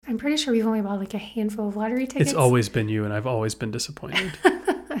I'm pretty sure we've only bought like a handful of lottery tickets. It's always been you, and I've always been disappointed.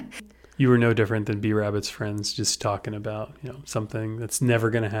 You were no different than B Rabbit's friends, just talking about, something that's never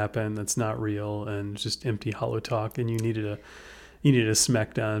going to happen, that's not real, and just empty, hollow talk. And you needed a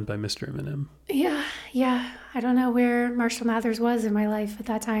smackdown by Mr. Eminem. Yeah. I don't know where Marshall Mathers was in my life at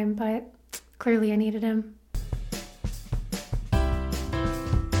that time, but clearly I needed him.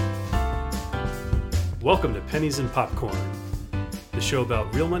 Welcome to Pennies and Popcorn, the show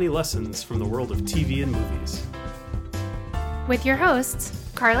about real money lessons from the world of TV and movies. With your hosts,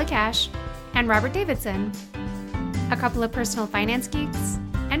 Carla Cash and Robert Davidson, a couple of personal finance geeks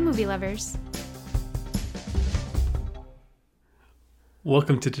and movie lovers.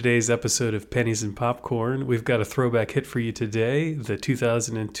 Welcome to today's episode of Pennies and Popcorn. We've got a throwback hit for you today, the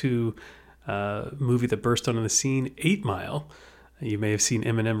 2002 movie that burst onto the scene, 8 Mile. You may have seen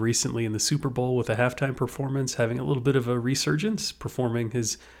Eminem recently in the Super Bowl with a halftime performance, having a little bit of a resurgence, performing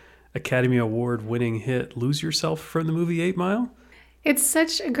his Academy Award-winning hit Lose Yourself from the movie 8 Mile. It's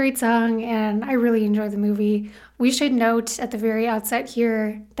such a great song, and I really enjoy the movie. We should note at the very outset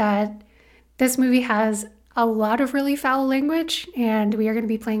here that this movie has a lot of really foul language, and we are going to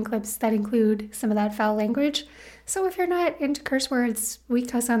be playing clips that include some of that foul language. So if you're not into curse words, we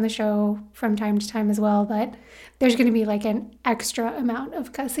cuss on the show from time to time as well, but there's going to be like an extra amount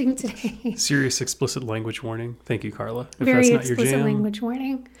of cussing today. Serious explicit language warning. Thank you, Carla. If Very that's not your explicit jam, language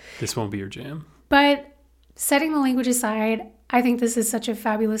warning. this won't be your jam. But setting the language aside, I think this is such a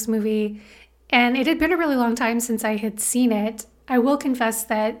fabulous movie, and it had been a really long time since I had seen it. I will confess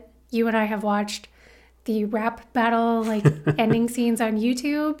that you and I have watched the rap battle, ending scenes on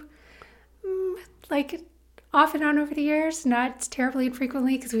YouTube, off and on over the years, not terribly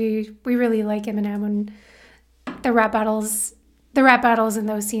infrequently, because we really like Eminem, and the rap battles in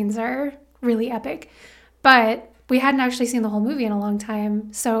those scenes are really epic. But we hadn't actually seen the whole movie in a long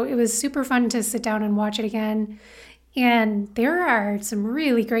time, so it was super fun to sit down and watch it again. And there are some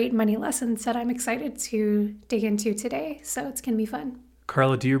really great money lessons that I'm excited to dig into today, so it's going to be fun.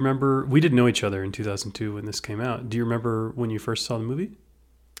 Carla, do you remember, we didn't know each other in 2002 when this came out. Do you remember when you first saw the movie?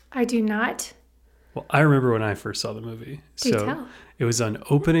 I do not. Well, I remember when I first saw the movie. Do tell. It was on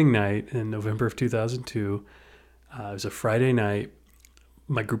opening night in November of 2002. It was a Friday night.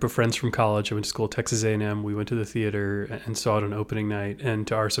 My group of friends from college, I went to school at Texas A&M. We went to the theater and saw it on opening night. And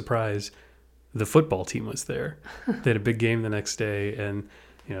to our surprise, the football team was there. They had a big game the next day. And,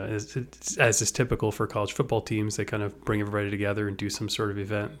 as is typical for college football teams, they kind of bring everybody together and do some sort of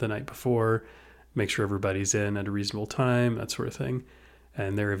event the night before, make sure everybody's in at a reasonable time, that sort of thing.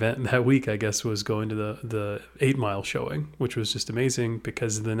 And their event that week, I guess, was going to the 8 Mile showing, which was just amazing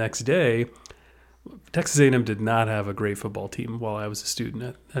because the next day, Texas A&M did not have a great football team while I was a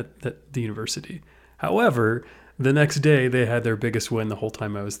student at the university. However, the next day, they had their biggest win the whole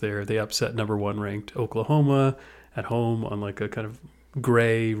time I was there. They upset number 1 ranked Oklahoma at home on like a kind of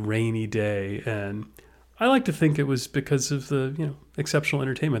gray, rainy day. And I like to think it was because of the exceptional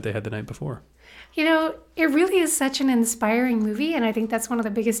entertainment they had the night before. It really is such an inspiring movie, and I think that's one of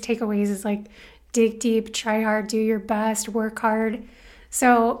the biggest takeaways is dig deep, try hard, do your best, work hard.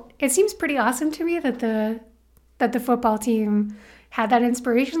 So it seems pretty awesome to me that the football team had that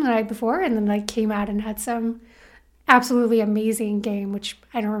inspiration the night before and then came out and had some absolutely amazing game, which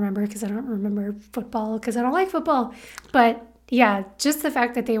I don't remember because I don't remember football because I don't like football. But yeah, just the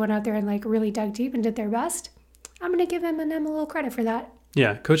fact that they went out there and really dug deep and did their best, I'm going to give Eminem a little credit for that.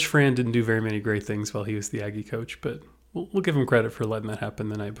 Yeah, Coach Fran didn't do very many great things while he was the Aggie coach, but we'll give him credit for letting that happen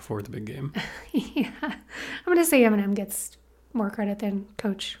the night before the big game. Yeah, I'm going to say Eminem gets more credit than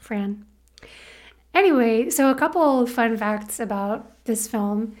Coach Fran. Anyway, so a couple fun facts about this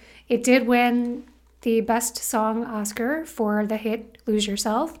film. It did win the Best Song Oscar for the hit Lose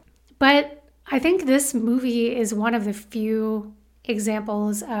Yourself, but I think this movie is one of the few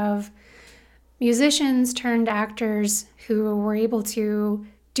examples of musicians turned actors who were able to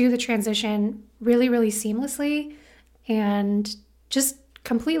do the transition really, really seamlessly and just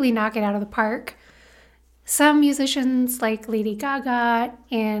completely knock it out of the park. Some musicians like Lady Gaga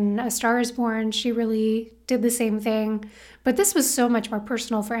in A Star is Born, she really did the same thing. But this was so much more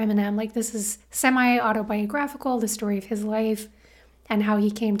personal for Eminem. This is semi-autobiographical, the story of his life and how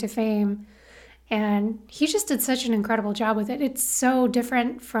he came to fame. And he just did such an incredible job with it. It's so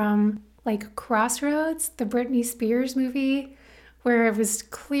different from Crossroads, the Britney Spears movie, where it was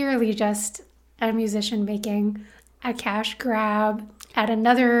clearly just a musician making a cash grab at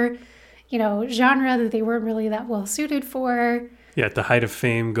another, genre that they weren't really that well suited for. Yeah, at the height of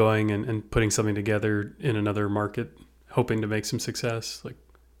fame, going and putting something together in another market, hoping to make some success.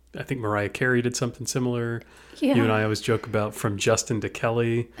 I think Mariah Carey did something similar. Yeah. You and I always joke about From Justin to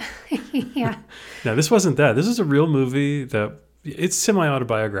Kelly. Yeah. Now, this wasn't that. This is a real movie that it's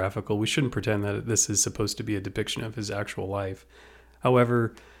semi-autobiographical. We shouldn't pretend that this is supposed to be a depiction of his actual life.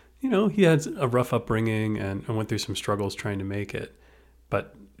 However, he had a rough upbringing and went through some struggles trying to make it.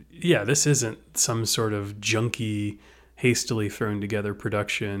 But yeah, this isn't some sort of junky, hastily thrown together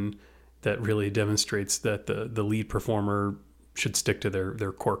production that really demonstrates that the lead performer should stick to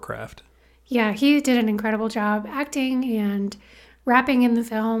their core craft. Yeah, he did an incredible job acting and rapping in the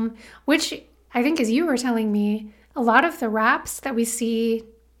film, which I think, as you were telling me, a lot of the raps that we see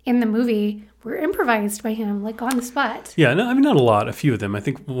in the movie were improvised by him, like on the spot. Yeah, no, I mean, not a lot, a few of them. I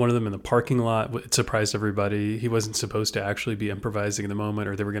think one of them in the parking lot, it surprised everybody. He wasn't supposed to actually be improvising in the moment,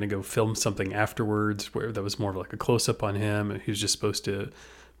 or they were going to go film something afterwards where that was more of like a close-up on him. He was just supposed to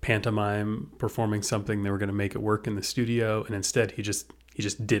pantomime performing something. They were going to make it work in the studio, and instead he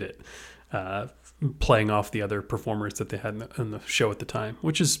just did it, playing off the other performers that they had in the show at the time,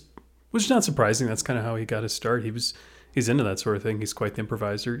 which is not surprising. That's kind of how he got his start. He's into that sort of thing. He's quite the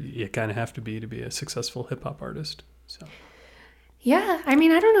improviser. You kind of have to be a successful hip hop artist. So Yeah, I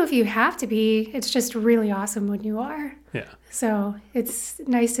mean, I don't know if you have to be. It's just really awesome when you are. yeah. So it's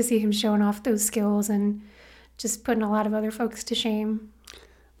nice to see him showing off those skills and just putting a lot of other folks to shame.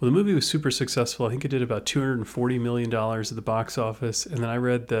 Well, the movie was super successful. I think it did about $240 million at the box office. And then I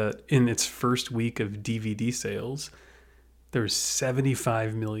read that in its first week of DVD sales, there was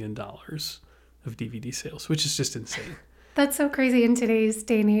 $75 million of DVD sales, which is just insane. That's so crazy in today's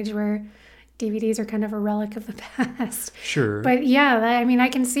day and age where DVDs are kind of a relic of the past. Sure. But yeah, I mean, I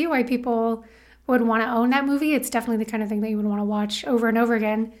can see why people would want to own that movie. It's definitely the kind of thing that you would want to watch over and over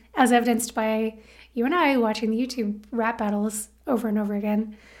again, as evidenced by you and I watching the YouTube rap battles over and over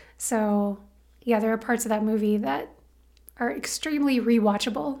again. So yeah, there are parts of that movie that are extremely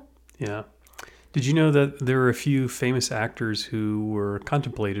rewatchable. Yeah. Did you know that there were a few famous actors who were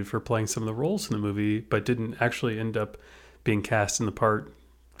contemplated for playing some of the roles in the movie, but didn't actually end up being cast in the part,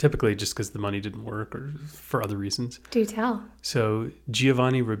 typically just because the money didn't work or for other reasons? Do tell. So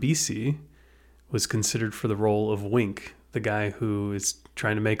Giovanni Ribisi was considered for the role of Wink, the guy who is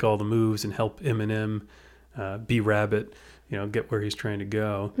trying to make all the moves and help Eminem be Rabbit, get where he's trying to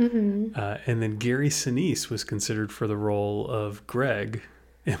go. Mm-hmm. And then Gary Sinise was considered for the role of Greg,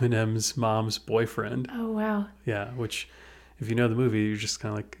 Eminem's mom's boyfriend. Oh, wow. Yeah, which, if you know the movie, you're just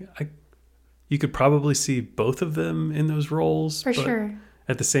kind of like, you could probably see both of them in those roles. For but sure.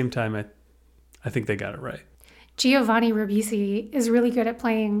 At the same time, I think they got it right. Giovanni Ribisi is really good at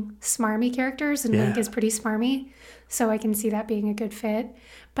playing smarmy characters, and Link is pretty smarmy, so I can see that being a good fit.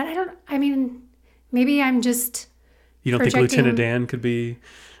 But maybe I'm just You don't think Lieutenant Dan could be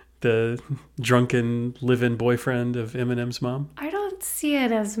the drunken live-in boyfriend of Eminem's mom? I don't see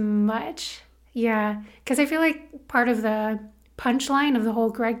it as much. Yeah, because I feel like part of the punchline of the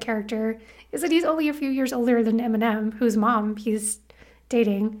whole Greg character is that he's only a few years older than Eminem, whose mom he's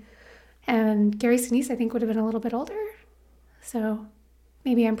dating. And Gary Sinise, I think, would have been a little bit older. So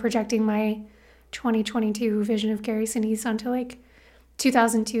maybe I'm projecting my 2022 vision of Gary Sinise onto like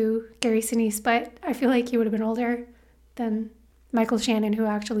 2002 Gary Sinise, but I feel like he would have been older than Michael Shannon, who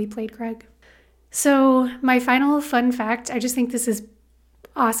actually played Greg. So my final fun fact, I just think this is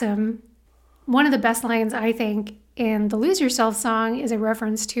awesome. One of the best lines, I think, in the Lose Yourself song is a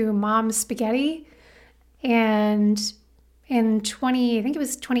reference to Mom's Spaghetti. And in I think it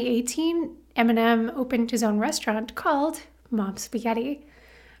was 2018, Eminem opened his own restaurant called Mom's Spaghetti,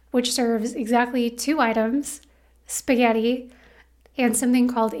 which serves exactly two items, spaghetti and something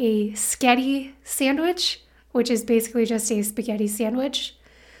called a sketty sandwich, which is basically just a spaghetti sandwich.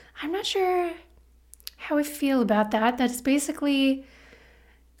 I'm not sure how I feel about that. That's basically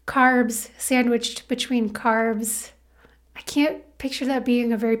carbs sandwiched between carbs. I can't picture that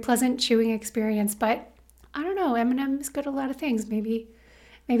being a very pleasant chewing experience, but I don't know. Eminem's good at a lot of things. Maybe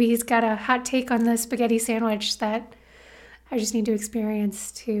he's got a hot take on the spaghetti sandwich that I just need to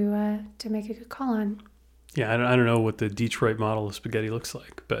experience to make a good call on. Yeah, I don't know what the Detroit model of spaghetti looks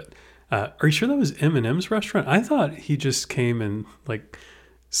like, but are you sure that was Eminem's restaurant? I thought he just came and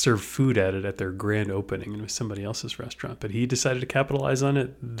served food at it at their grand opening, and it was somebody else's restaurant, but he decided to capitalize on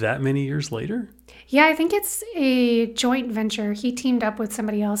it that many years later? Yeah, I think it's a joint venture. He teamed up with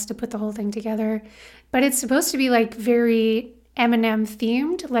somebody else to put the whole thing together, but it's supposed to be very Eminem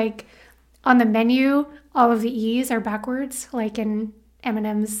themed. Like on the menu, all of the E's are backwards, like in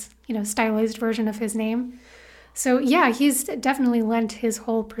Eminem's, stylized version of his name. So yeah, he's definitely lent his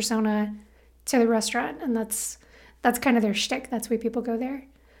whole persona to the restaurant, and that's kind of their shtick. That's why people go there.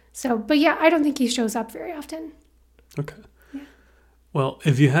 So, but yeah, I don't think he shows up very often. Okay. Yeah. Well,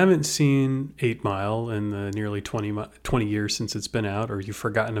 if you haven't seen 8 Mile in the nearly 20 years since it's been out, or you've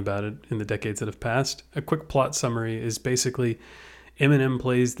forgotten about it in the decades that have passed, a quick plot summary is basically Eminem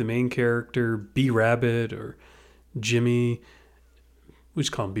plays the main character, B Rabbit, or Jimmy. We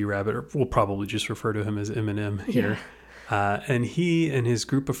just call him B Rabbit, or we'll probably just refer to him as Eminem here. And he and his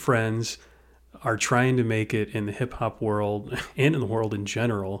group of friends are trying to make it in the hip hop world and in the world in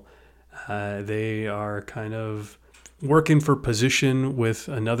general. They are kind of working for position with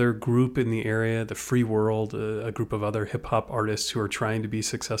another group in the area, the Free World, a group of other hip hop artists who are trying to be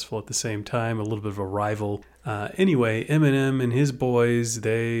successful at the same time, a little bit of a rival. Anyway, Eminem and his boys,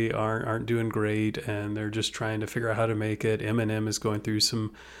 they aren't doing great, and they're just trying to figure out how to make it. Eminem is going through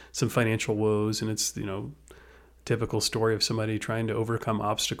some financial woes, and it's, typical story of somebody trying to overcome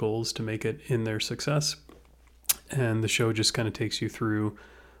obstacles to make it in their success. And the show just kind of takes you through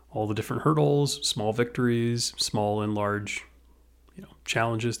all the different hurdles, small victories, small and large,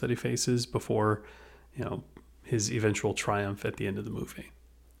 challenges that he faces before, his eventual triumph at the end of the movie.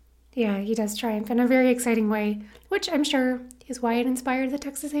 Yeah, he does triumph in a very exciting way, which I'm sure is why it inspired the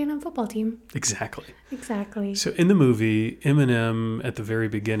Texas A&M football team. Exactly. So in the movie, Eminem at the very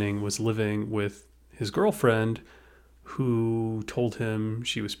beginning was living with his girlfriend, who told him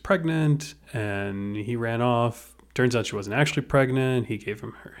she was pregnant, and he ran off. Turns out she wasn't actually pregnant. He gave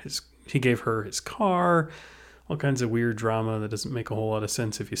her his car, all kinds of weird drama that doesn't make a whole lot of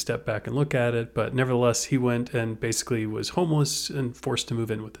sense if you step back and look at it. But nevertheless, he went and basically was homeless and forced to move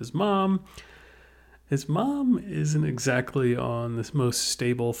in with his mom. His mom isn't exactly on the most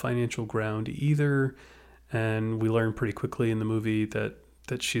stable financial ground either. And we learn pretty quickly in the movie that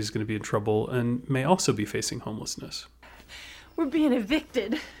she's going to be in trouble and may also be facing homelessness. We're being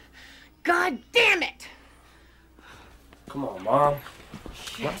evicted. God damn it! Come on, Mom.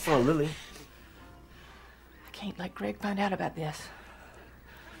 Not for Lily. I can't let Greg find out about this.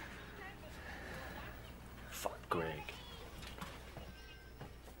 Fuck Greg.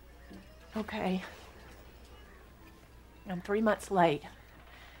 Okay. I'm 3 months late.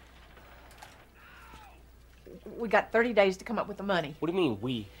 We got 30 days to come up with the money. What do you mean,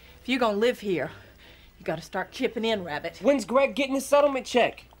 we? If you're gonna live here, you gotta start chipping in, Rabbit. When's Greg getting his settlement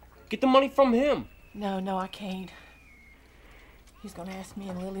check? Get the money from him. No, I can't. He's gonna ask me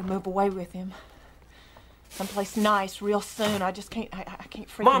and Lily to move away with him. Someplace nice real soon. I just can't, I can't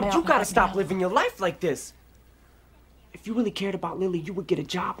freak him out. Mom, you gotta stop now. living your life like this. If you really cared about Lily, you would get a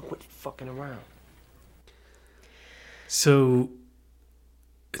job and quit fucking around. So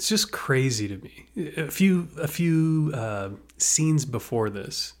it's just crazy to me. A few scenes before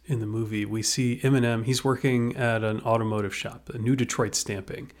this in the movie, we see Eminem. He's working at an automotive shop, a New Detroit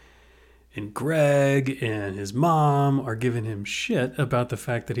Stamping. And Greg and his mom are giving him shit about the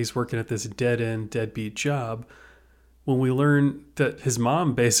fact that he's working at this dead-end, deadbeat job. When we learn that his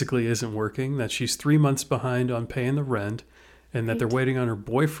mom basically isn't working, that she's 3 months behind on paying the rent, and that they're waiting on her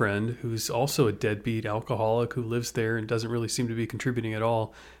boyfriend, who's also a deadbeat alcoholic who lives there and doesn't really seem to be contributing at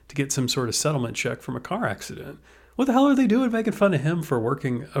all, to get some sort of settlement check from a car accident. What the hell are they doing making fun of him for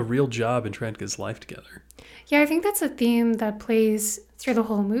working a real job and trying to get his life together? Yeah, I think that's a theme that plays through the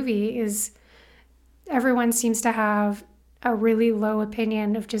whole movie is everyone seems to have a really low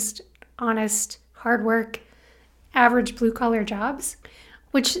opinion of just honest, hard work, average blue-collar jobs,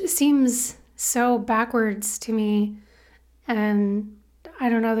 which seems so backwards to me. And I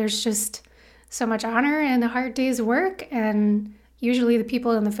don't know, there's just so much honor in a hard day's work. And usually the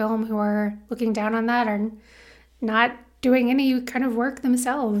people in the film who are looking down on that are not doing any kind of work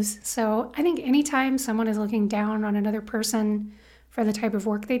themselves. So I think anytime someone is looking down on another person for the type of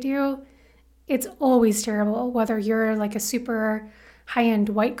work they do, it's always terrible, whether you're like a super high-end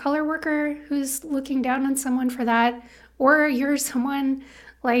white-collar worker who's looking down on someone for that, or you're someone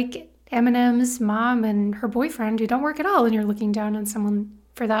like Eminem's mom and her boyfriend who don't work at all and you're looking down on someone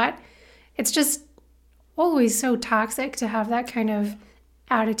for that. It's just always so toxic to have that kind of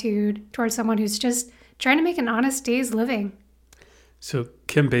attitude towards someone who's just trying to make an honest day's living. So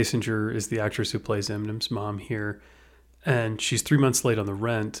Kim Basinger is the actress who plays Eminem's mom here, and she's 3 months late on the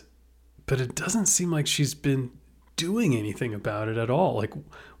rent, but it doesn't seem like she's been doing anything about it at all. Like,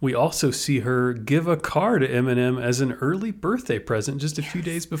 we also see her give a car to Eminem as an early birthday present just a few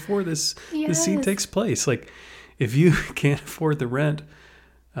days before this scene takes place. Like, if you can't afford the rent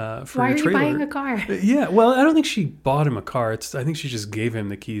for why your trailer, are you buying a car? Yeah, well, I don't think she bought him a car. I think she just gave him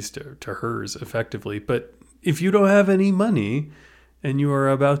the keys to hers, effectively. But if you don't have any money and you are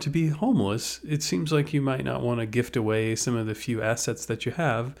about to be homeless, it seems like you might not want to gift away some of the few assets that you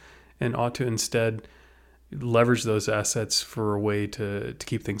have, and ought to instead leverage those assets for a way to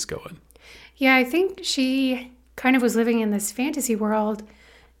keep things going. Yeah, I think she kind of was living in this fantasy world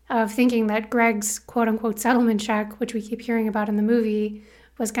of thinking that Greg's quote-unquote settlement check, which we keep hearing about in the movie,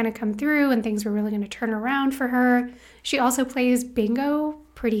 was going to come through and things were really going to turn around for her. She also plays bingo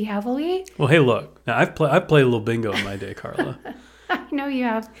pretty heavily. Well, hey, look. Now, I've played a little bingo in my day, Carla. I know you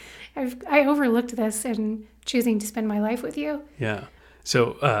have. I overlooked this in choosing to spend my life with you. Yeah.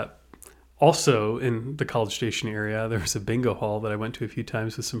 So also in the College Station area, there was a bingo hall that I went to a few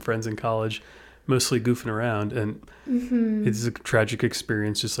times with some friends in college, mostly goofing around. And it's a tragic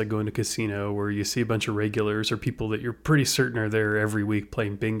experience, just like going to a casino where you see a bunch of regulars or people that you're pretty certain are there every week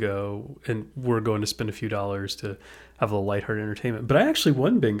playing bingo. And we're going to spend a few dollars to have a little lighthearted entertainment. But I actually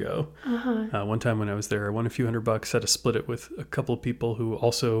won bingo. One time when I was there, I won a few $100, had to split it with a couple of people who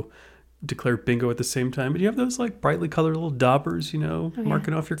also declared bingo at the same time. But you have those like brightly colored little daubers,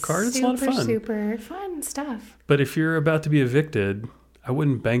 marking off your card. It's a lot of fun. Super fun stuff. But if you're about to be evicted, I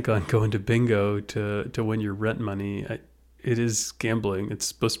wouldn't bank on going to bingo to win your rent money. It is gambling. It's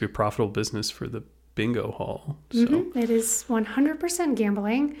supposed to be a profitable business for the bingo hall. So. It is 100%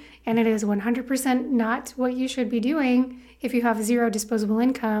 gambling, and it is 100% not what you should be doing if you have zero disposable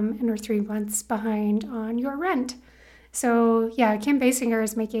income and are 3 months behind on your rent. So yeah, Kim Basinger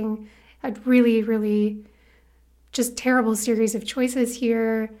is making a really, really just terrible series of choices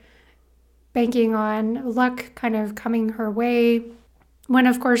here, banking on luck kind of coming her way, when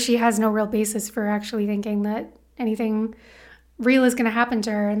of course she has no real basis for actually thinking that anything real is going to happen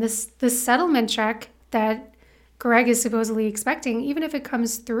to her. And this settlement check that Greg is supposedly expecting, even if it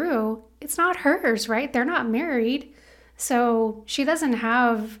comes through, it's not hers, right? They're not married. So she doesn't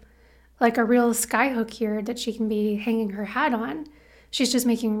have like a real skyhook here that she can be hanging her hat on. She's just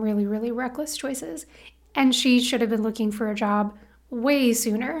making really, really reckless choices. And she should have been looking for a job way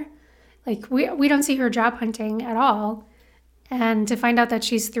sooner. Like we don't see her job hunting at all. And to find out that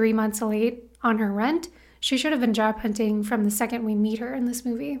she's 3 months late on her rent, she should have been job hunting from the second we meet her in this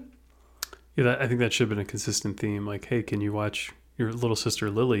movie. Yeah, I think that should have been a consistent theme. Like, hey, can you watch your little sister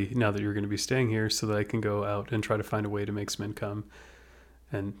Lily now that you're going to be staying here so that I can go out and try to find a way to make some income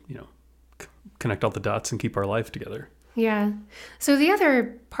and, connect all the dots and keep our life together. Yeah. So the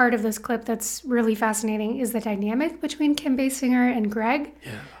other part of this clip that's really fascinating is the dynamic between Kim Basinger and Greg.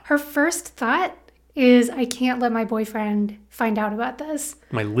 Yeah. Her first thought is, I can't let my boyfriend find out about this.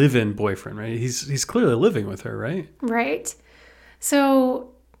 My live-in boyfriend, right? He's clearly living with her, right? Right.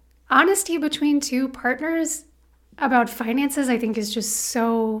 So honesty between two partners about finances, I think, is just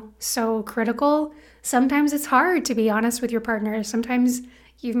so critical. Sometimes it's hard to be honest with your partner. Sometimes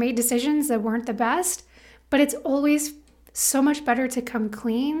you've made decisions that weren't the best, but it's always so much better to come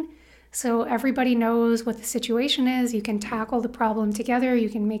clean so everybody knows what the situation is. You can tackle the problem together. You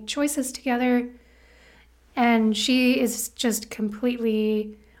can make choices together. And she is just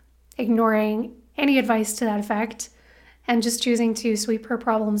completely ignoring any advice to that effect and just choosing to sweep her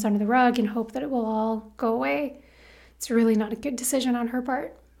problems under the rug and hope that it will all go away. It's really not a good decision on her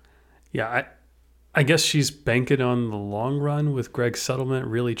part. Yeah, I guess she's banking on the long run with Greg's settlement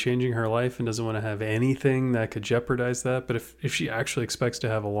really changing her life and doesn't want to have anything that could jeopardize that. But if she actually expects to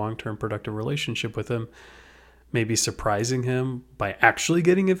have a long-term productive relationship with him, maybe surprising him by actually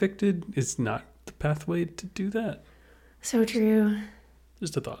getting evicted is not the pathway to do that. So true.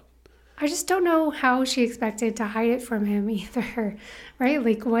 Just a thought. I just don't know how she expected to hide it from him either, right?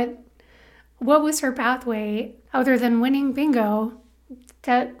 Like what was her pathway other than winning bingo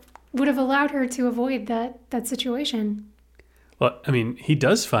that would have allowed her to avoid that situation? Well, I mean, he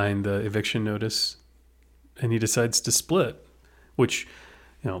does find the eviction notice and he decides to split, which,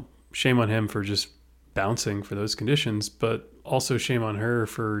 shame on him for just bouncing for those conditions, but also shame on her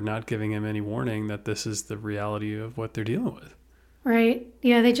for not giving him any warning that this is the reality of what they're dealing with. Right.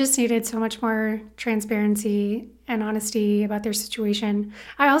 Yeah, they just needed so much more transparency and honesty about their situation.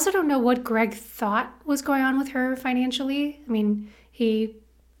 I also don't know what Greg thought was going on with her financially. I mean, he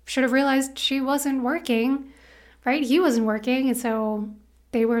should have realized she wasn't working, right? He wasn't working, and so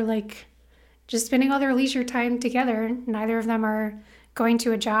they were like just spending all their leisure time together. Neither of them are going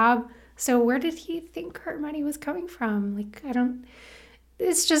to a job. So where did he think her money was coming from?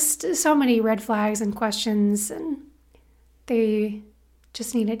 It's just so many red flags and questions, and they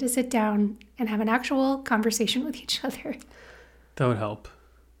just needed to sit down and have an actual conversation with each other. That would help.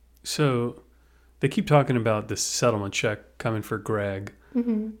 So they keep talking about this settlement check coming for Greg.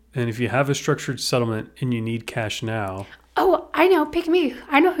 Mm-hmm. And if you have a structured settlement and you need cash now... Oh, I know. Pick me.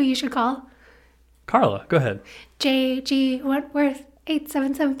 I know who you should call. Carla, go ahead. J.G. Wentworth,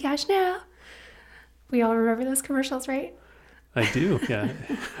 877 cash now. We all remember those commercials, right? I do, yeah.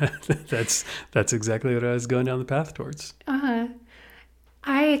 That's exactly what I was going down the path towards. I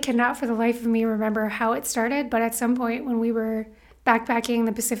I cannot for the life of me remember how it started, but at some point when we were backpacking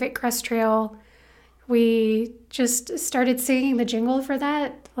the Pacific Crest Trail, we just started singing the jingle for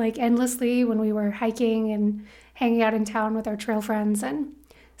that like endlessly when we were hiking and hanging out in town with our trail friends. And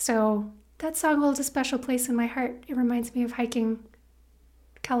so that song holds a special place in my heart. It reminds me of hiking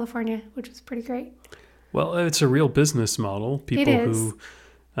California, which was pretty great. Well, it's a real business model. People It is.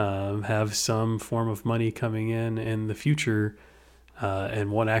 who have some form of money coming in the future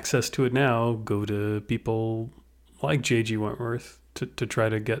and want access to it now go to people like J.G. Wentworth to try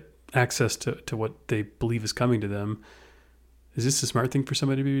to get access to what they believe is coming to them. Is this a smart thing for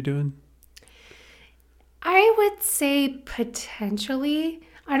somebody to be doing? I would say potentially.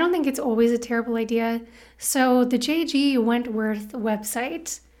 I don't think it's always a terrible idea. So the J.G. Wentworth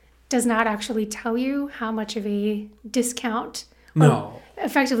website does not actually tell you how much of a discount, No.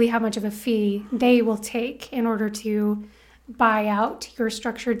 effectively how much of a fee they will take in order to buy out your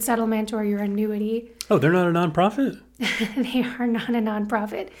structured settlement or your annuity. Oh, they're not a nonprofit? They are not a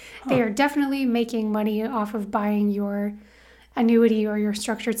nonprofit. They are definitely making money off of buying your annuity or your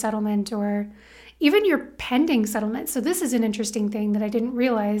structured settlement or even your pending settlement. So this is an interesting thing that I didn't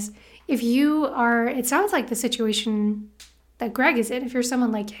realize. If you are, it sounds like the situation that Greg is in, if you're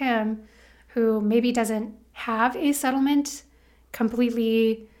someone like him who maybe doesn't have a settlement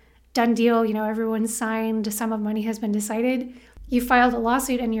completely done deal, everyone's signed, a sum of money has been decided, you filed a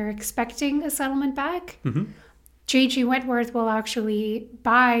lawsuit and you're expecting a settlement back, J.G. Wentworth will actually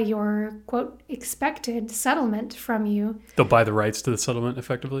buy your, quote, expected settlement from you. They'll buy the rights to the settlement,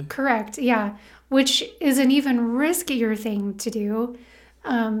 effectively? Correct, yeah, which is an even riskier thing to do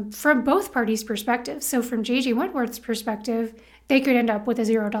from both parties' perspectives. So from J.G. Wentworth's perspective, they could end up with a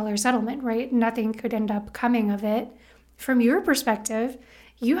 $0 settlement, right? Nothing could end up coming of it. From your perspective,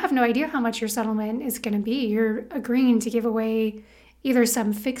 you have no idea how much your settlement is going to be. You're agreeing to give away either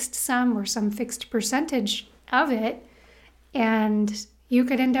some fixed sum or some fixed percentage of it, and you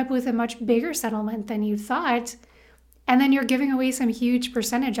could end up with a much bigger settlement than you thought, and then you're giving away some huge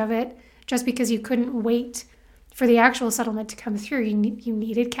percentage of it just because you couldn't wait for the actual settlement to come through. You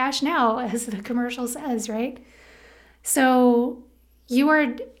needed cash now, as the commercial says, right? So you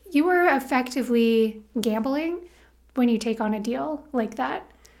are effectively gambling when you take on a deal like that.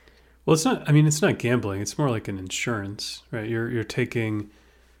 Well, it's not gambling. It's more like an insurance, right? You're taking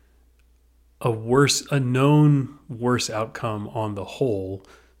a known worse outcome on the whole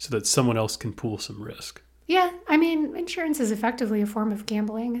so that someone else can pool some risk. Yeah, insurance is effectively a form of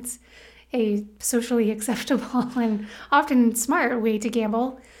gambling. It's a socially acceptable and often smart way to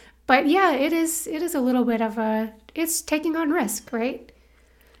gamble. But yeah, it is a little bit of it's taking on risk, right?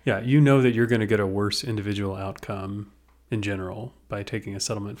 Yeah, you know that you're going to get a worse individual outcome in general by taking a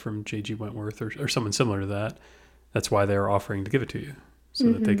settlement from J.G. Wentworth or someone similar to that. That's why they're offering to give it to you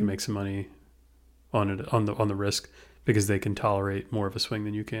so that they can make some money on the risk because they can tolerate more of a swing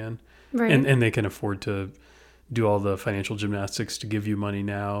than you can. Right. And they can afford to do all the financial gymnastics to give you money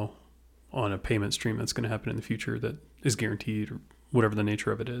now on a payment stream that's going to happen in the future that is guaranteed or whatever the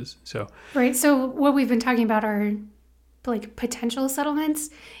nature of it is. So Right. So what we've been talking about are like potential settlements.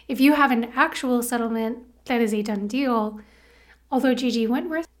 If you have an actual settlement that is a done deal, although J.G.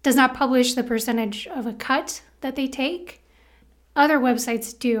 Wentworth does not publish the percentage of a cut that they take, other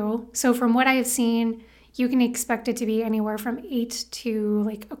websites do. So from what I have seen, you can expect it to be anywhere from 8 to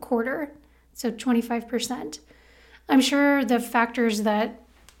like a quarter, so 25%. I'm sure the factors that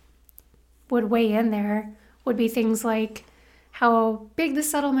would weigh in there would be things like how big the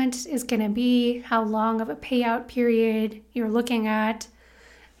settlement is going to be, how long of a payout period you're looking at,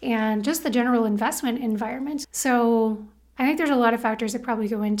 and just the general investment environment. So I think there's a lot of factors that probably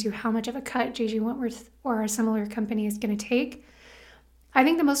go into how much of a cut J.G. Wentworth or a similar company is going to take. I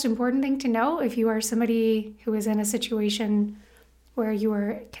think the most important thing to know if you are somebody who is in a situation where you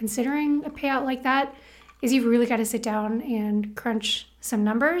are considering a payout like that is you've really got to sit down and crunch some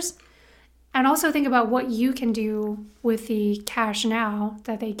numbers and also think about what you can do with the cash now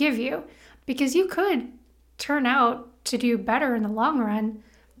that they give you, because you could turn out to do better in the long run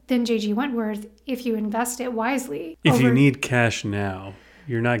than J.G. Wentworth if you invest it wisely. if you need cash now,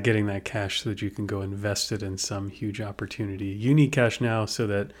 you're not getting that cash so that you can go invest it in some huge opportunity. You need cash now so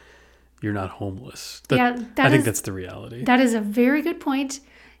that you're not homeless. I think that's the reality. That is a very good point,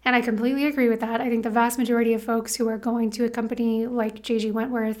 and I completely agree with that. I think the vast majority of folks who are going to a company like J.G.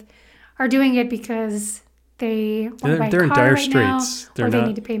 Wentworth are doing it because they want to buy a car in dire right now, straits. or they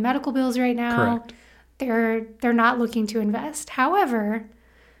need to pay medical bills right now. Correct. They're not looking to invest. However,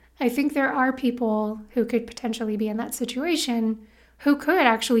 I think there are people who could potentially be in that situation who could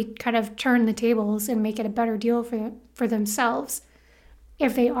actually kind of turn the tables and make it a better deal for themselves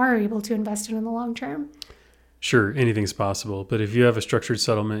if they are able to invest it in the long term. Sure, anything's possible. But if you have a structured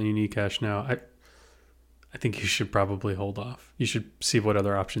settlement and you need cash now, I think you should probably hold off. You should see what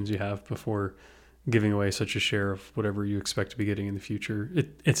other options you have before giving away such a share of whatever you expect to be getting in the future.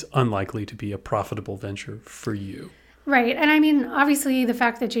 It's unlikely to be a profitable venture for you. Right. And I mean, obviously, the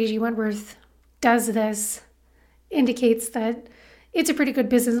fact that J.G. Wentworth does this indicates that it's a pretty good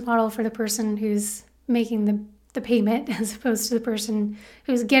business model for the person who's making the payment as opposed to the person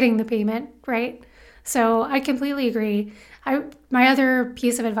who's getting the payment, right? So I completely agree. My other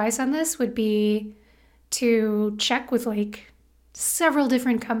piece of advice on this would be to check with like several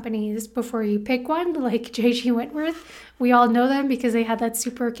different companies before you pick one, like J.G. Wentworth. We all know them because they had that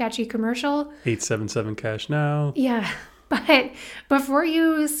super catchy commercial. 877 cash now. Yeah, but before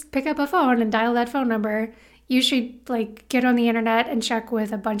you pick up a phone and dial that phone number, you should like get on the internet and check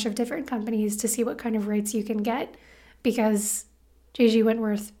with a bunch of different companies to see what kind of rates you can get, because J.G.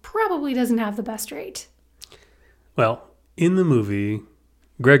 Wentworth probably doesn't have the best rate. Well, in the movie,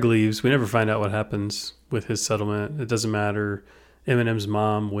 Greg leaves. We never find out what happens with his settlement. It doesn't matter. Eminem's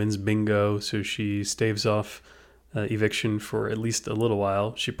mom wins bingo, so she staves off eviction for at least a little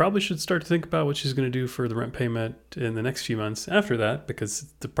while. She probably should start to think about what she's going to do for the rent payment in the next few months after that,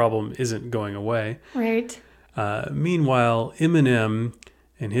 because the problem isn't going away. Right. Meanwhile, Eminem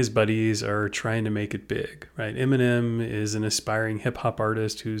and his buddies are trying to make it big, right? Eminem is an aspiring hip-hop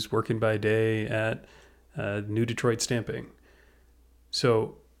artist who's working by day at New Detroit Stamping.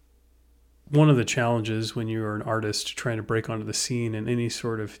 So one of the challenges when you are an artist trying to break onto the scene in any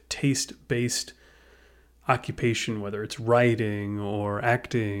sort of taste-based occupation, whether it's writing or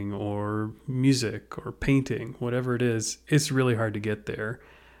acting or music or painting, whatever it is, it's really hard to get there.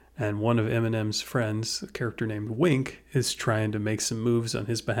 And one of Eminem's friends, a character named Wink, is trying to make some moves on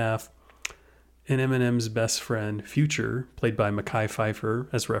his behalf. And Eminem's best friend, Future, played by Mekhi Phifer,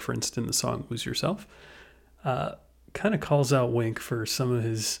 as referenced in the song Lose Yourself, kind of calls out Wink for some of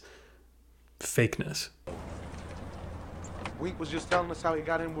his fakeness. Wink was just telling us how he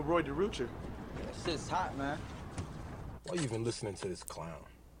got in with Roy DeRucher. That shit's hot, man. Why you even listening to this clown?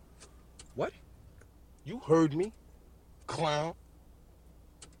 What? You heard me? Clown?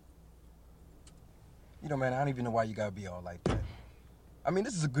 You know, man, I don't even know why you gotta be all like that. I mean,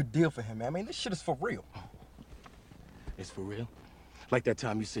 this is a good deal for him, man. I mean, this shit is for real. It's for real? Like that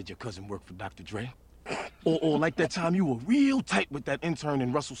time you said your cousin worked for Dr. Dre? Or like that time you were real tight with that intern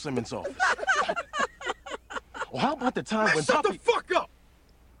in Russell Simmons' office? Or how about the time when Shut the fuck up!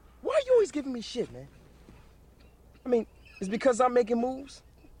 Why are you always giving me shit, man? I mean, is it because I'm making moves?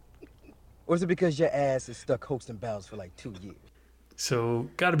 Or is it because your ass is stuck hosting battles for like 2 years? So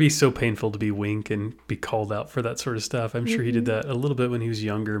got to be so painful to be Wink and be called out for that sort of stuff. I'm sure he did that a little bit when he was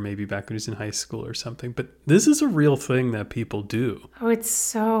younger, maybe back when he was in high school or something. But this is a real thing that people do. Oh, it's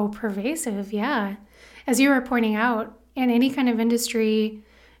so pervasive, yeah. As you were pointing out, in any kind of industry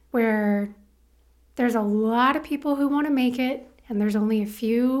where there's a lot of people who want to make it and there's only a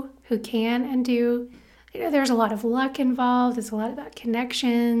few who can and do, there's a lot of luck involved. There's a lot about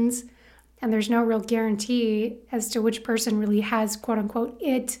connections. And there's no real guarantee as to which person really has, quote unquote,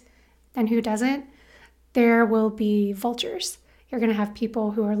 it and who doesn't. There will be vultures. You're going to have people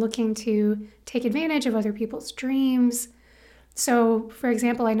who are looking to take advantage of other people's dreams. So, for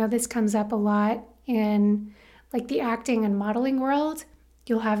example, I know this comes up a lot in like the acting and modeling world.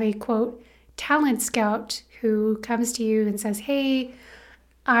 You'll have a, quote, talent scout who comes to you and says, hey,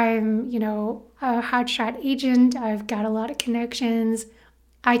 I'm, a hotshot agent. I've got a lot of connections.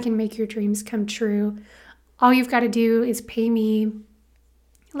 I can make your dreams come true. All you've got to do is pay me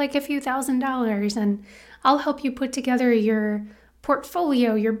like a few $1,000s and I'll help you put together your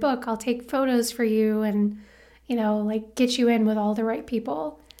portfolio, your book. I'll take photos for you and, like get you in with all the right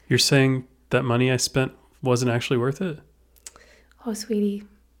people. You're saying that money I spent wasn't actually worth it? Oh, sweetie,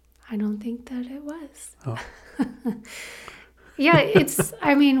 I don't think that it was. Oh. Yeah,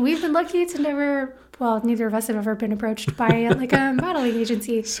 we've been lucky to neither of us have ever been approached by like a modeling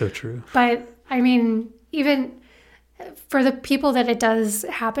agency. So true. But even for the people that it does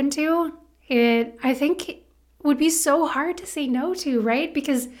happen to, I think it would be so hard to say no to, right?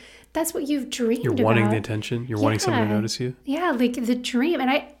 Because that's what you've dreamed about. You're wanting the attention. You're wanting someone to notice you. Yeah, like the dream.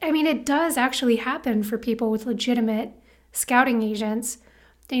 And it does actually happen for people with legitimate scouting agents.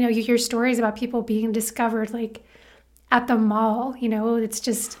 You hear stories about people being discovered like at the mall. It's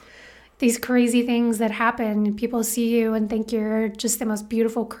just these crazy things that happen. People see you and think you're just the most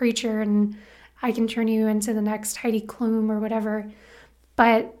beautiful creature and I can turn you into the next Heidi Klum or whatever.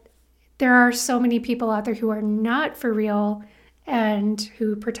 But there are so many people out there who are not for real and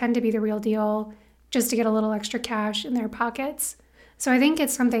who pretend to be the real deal just to get a little extra cash in their pockets. So I think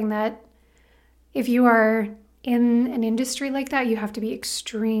it's something that if you are in an industry like that, you have to be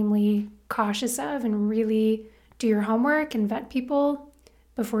extremely cautious of and really do your homework and vet people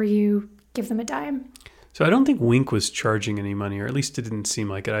before you give them a dime. So I don't think Wink was charging any money, or at least it didn't seem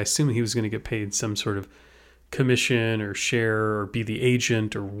like it. I assume he was going to get paid some sort of commission or share or be the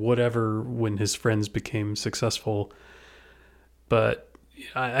agent or whatever when his friends became successful. But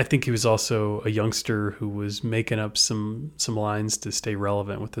I think he was also a youngster who was making up some lines to stay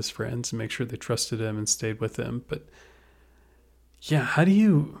relevant with his friends and make sure they trusted him and stayed with him. But yeah, how do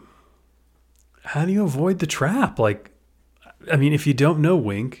you avoid the trap? Like, I mean, if you don't know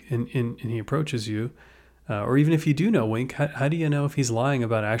Wink and he approaches you, or even if you do know Wink, how do you know if he's lying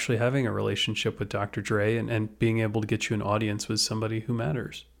about actually having a relationship with Dr. Dre and being able to get you an audience with somebody who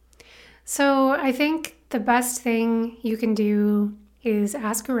matters? So I think the best thing you can do is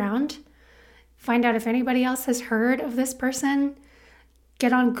ask around, find out if anybody else has heard of this person,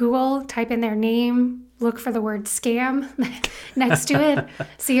 get on Google, type in their name, look for the word scam next to it,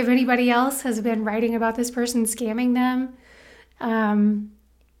 see if anybody else has been writing about this person scamming them.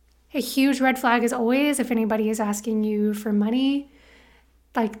 A huge red flag is always if anybody is asking you for money.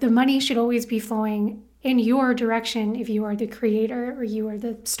 Like, the money should always be flowing in your direction if you are the creator or you are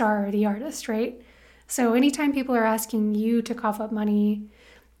the star or the artist, right? So anytime people are asking you to cough up money,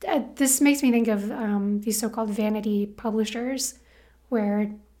 this makes me think of these so-called vanity publishers,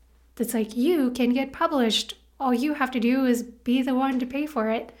 where it's like, you can get published. All you have to do is be the one to pay for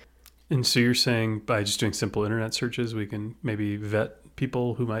it. And so you're saying by just doing simple internet searches, we can maybe vet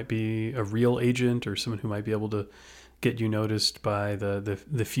people who might be a real agent or someone who might be able to get you noticed by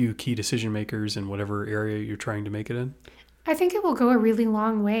the few key decision makers in whatever area you're trying to make it in? I think it will go a really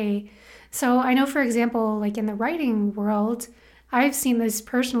long way. So I know, for example, like in the writing world, I've seen this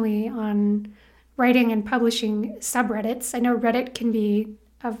personally on writing and publishing subreddits. I know Reddit can be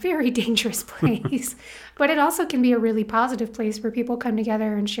a very dangerous place, but it also can be a really positive place where people come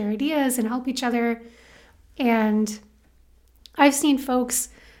together and share ideas and help each other. And I've seen folks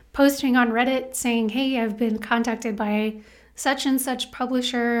posting on Reddit saying, hey, I've been contacted by such and such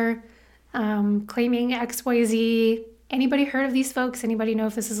publisher claiming XYZ. Anybody heard of these folks? Anybody know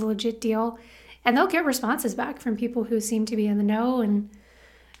if this is a legit deal? And they'll get responses back from people who seem to be in the know and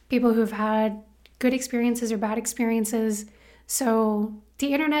people who have had good experiences or bad experiences. So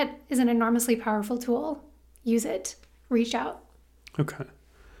the internet is an enormously powerful tool. Use it. Reach out. Okay.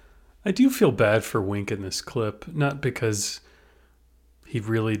 I do feel bad for Wink in this clip, not because he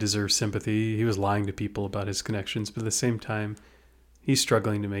really deserves sympathy. He was lying to people about his connections, but at the same time, he's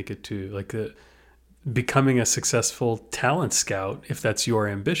struggling to make it too. Like, becoming a successful talent scout, if that's your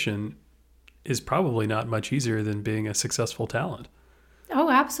ambition, is probably not much easier than being a successful talent. Oh,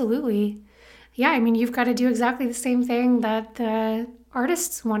 absolutely. Yeah, I mean, you've got to do exactly the same thing that the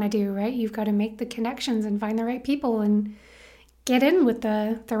artists want to do, right? You've got to make the connections and find the right people and get in with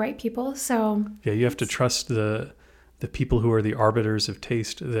the right people. So yeah, you have to trust the people who are the arbiters of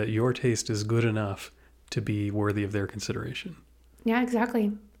taste, that your taste is good enough to be worthy of their consideration. Yeah,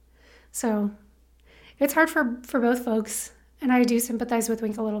 exactly. So it's hard for both folks, and I do sympathize with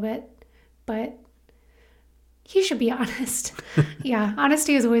Wink a little bit, but he should be honest. Yeah,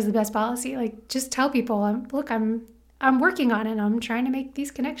 honesty is always the best policy. Like, just tell people, look, I'm working on it. I'm trying to make these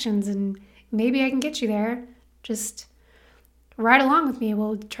connections, and maybe I can get you there. Just ride along with me.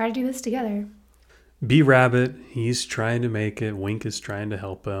 We'll try to do this together. B-Rabbit, he's trying to make it. Wink is trying to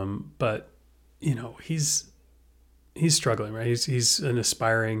help him, but you know, he's struggling, right? He's an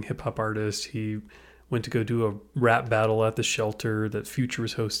aspiring hip hop artist. He went to go do a rap battle at the shelter that Future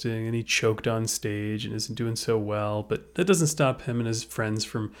was hosting, and he choked on stage and isn't doing so well. But that doesn't stop him and his friends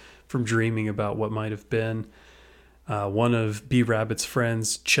from dreaming about what might have been. One of B-Rabbit's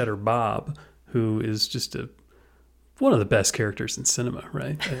friends, Cheddar Bob, who is just one of the best characters in cinema,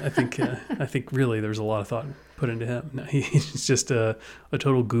 right? I think really there's a lot of thought put into him. No, he's just a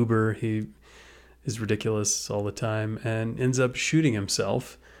total goober. He is ridiculous all the time and ends up shooting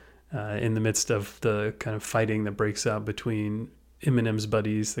himself in the midst of the kind of fighting that breaks out between Eminem's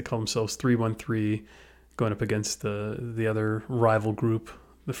buddies. They call themselves 313, going up against the other rival group,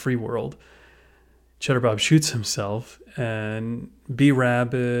 the Free World. Cheddar Bob shoots himself, and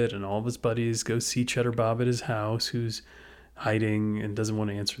B-Rabbit and all of his buddies go see Cheddar Bob at his house, who's hiding and doesn't want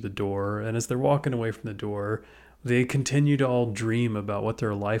to answer the door. And as they're walking away from the door, they continue to all dream about what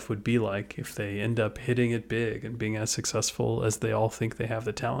their life would be like if they end up hitting it big and being as successful as they all think they have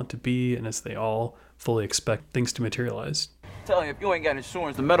the talent to be, and as they all fully expect things to materialize. Tell you, if you ain't got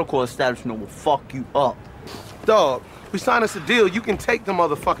insurance, the medical establishment will fuck you up. Dog, we signed us a deal. You can take the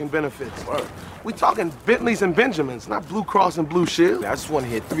motherfucking benefits. We talking Bentleys and Benjamins, not Blue Cross and Blue Shield. I just want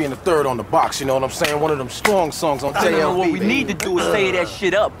to hit 3 1/3 on the box, you know what I'm saying? One of them strong songs on No, JLB. what we need to do is save that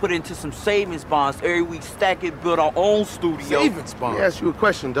shit up, put it into some savings bonds every week, stack it, build our own studio. Savings bonds. Let me ask you a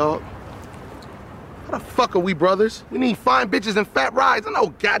question, dog. How the fuck are we brothers? We need fine bitches and fat rides. I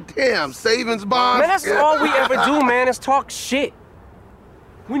know goddamn savings bonds. Man, that's all we ever do, man, is talk shit.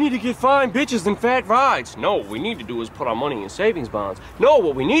 We need to get fine bitches and fat rides. No, what we need to do is put our money in savings bonds. No,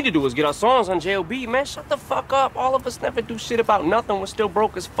 what we need to do is get our songs on JLB. Man, shut the fuck up. All of us never do shit about nothing. We're still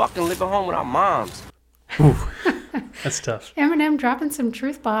broke as fuck and living home with our moms. Ooh, that's tough. Eminem dropping some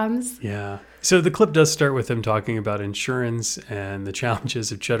truth bombs. Yeah. So the clip does start with him talking about insurance and the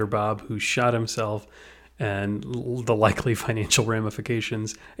challenges of Cheddar Bob, who shot himself, and the likely financial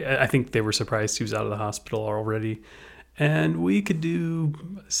ramifications. I think they were surprised he was out of the hospital already. And we could do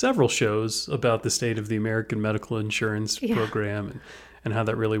several shows about the state of the American medical insurance program and how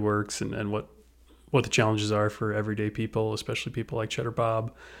that really works and what the challenges are for everyday people, especially people like Cheddar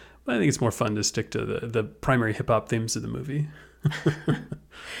Bob. But I think it's more fun to stick to the primary hip-hop themes of the movie.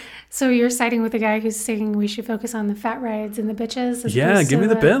 So you're siding with the guy who's saying we should focus on the fat rides and the bitches? Yeah, give me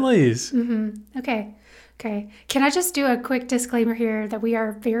the Bentleys. Mm-hmm. Okay. Can I just do a quick disclaimer here that we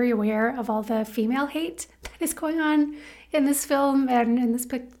are very aware of all the female hate that is going on in this film and in this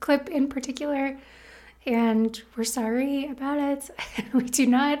clip in particular, and we're sorry about it. We do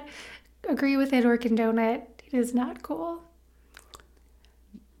not agree with it or condone it. It is not cool.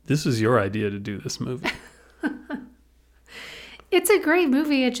 This was your idea to do this movie. It's a great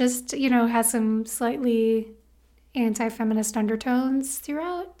movie. It just, has some slightly anti-feminist undertones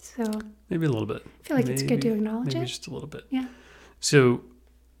throughout. So maybe a little bit. I feel like it's good to acknowledge maybe it. Just a little bit. Yeah. So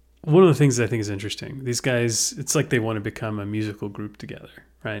one of the things I think is interesting, these guys, it's like they want to become a musical group together,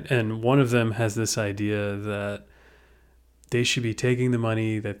 right? And one of them has this idea that they should be taking the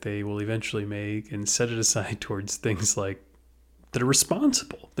money that they will eventually make and set it aside towards things like that are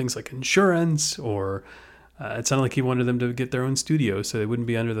responsible, things like insurance, or it sounded like he wanted them to get their own studio so they wouldn't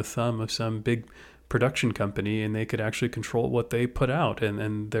be under the thumb of some big production company and they could actually control what they put out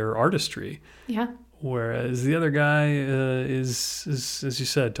and their artistry. Yeah. Whereas the other guy is, as you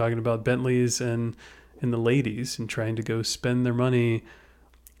said, talking about Bentleys and the ladies and trying to go spend their money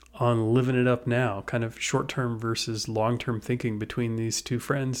on living it up now, kind of short-term versus long-term thinking between these two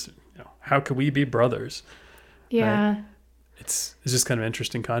friends. How could we be brothers? Yeah. Right? It's just kind of an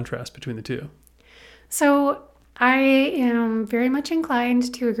interesting contrast between the two. So I am very much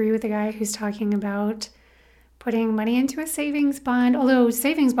inclined to agree with the guy who's talking about putting money into a savings bond, although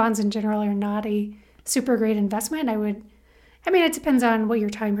savings bonds in general are not a super great investment. It depends on what your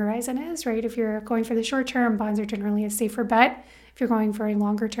time horizon is, right? If you're going for the short term, bonds are generally a safer bet. If you're going for a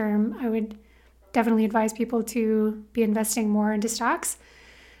longer term, I would definitely advise people to be investing more into stocks.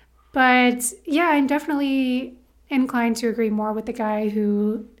 But yeah, I'm definitely inclined to agree more with the guy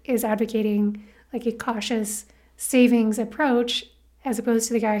who is advocating like a cautious savings approach as opposed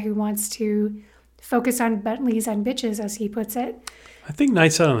to the guy who wants to focus on Bentleys and bitches, as he puts it. I think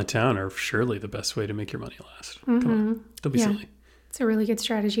nights out on the town are surely the best way to make your money last. Mm-hmm. Come on, don't be silly. It's a really good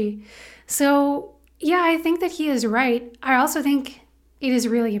strategy. So yeah, I think that he is right. I also think it is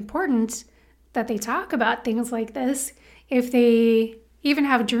really important that they talk about things like this. If they even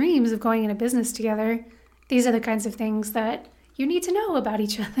have dreams of going into business together, these are the kinds of things that you need to know about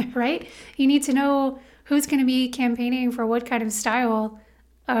each other, right? You need to know who's going to be campaigning for what kind of style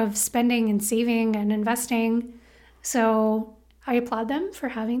of spending and saving and investing. So I applaud them for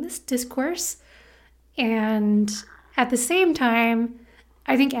having this discourse. And at the same time,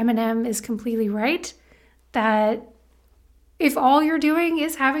 I think Eminem is completely right that if all you're doing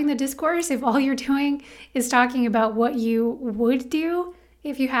is having the discourse, if all you're doing is talking about what you would do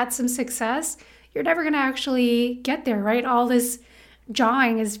if you had some success, you're never going to actually get there, right? All this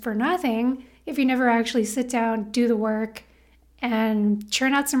jawing is for nothing if you never actually sit down, do the work, and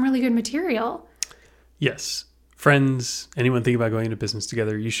churn out some really good material. Yes. Friends, anyone thinking about going into business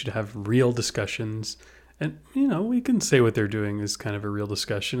together, you should have real discussions. And, we can say what they're doing is kind of a real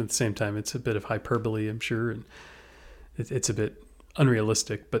discussion. At the same time, it's a bit of hyperbole, I'm sure, and it's a bit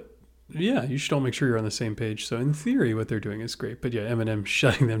unrealistic. But, yeah, you should all make sure you're on the same page. So, in theory, what they're doing is great. But, yeah, Eminem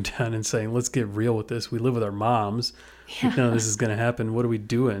shutting them down and saying, let's get real with this. We live with our moms. Yeah. None of this is going to happen. What are we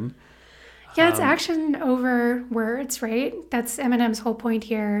doing? Yeah, it's action over words, right? That's Eminem's whole point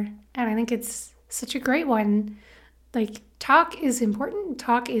here. And I think it's such a great one. Like, talk is important.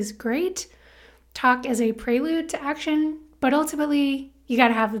 Talk is great. Talk is a prelude to action. But ultimately, you got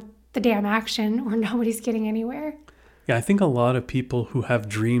to have the damn action or nobody's getting anywhere. Yeah, I think a lot of people who have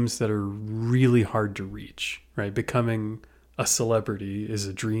dreams that are really hard to reach, right? Becoming a celebrity is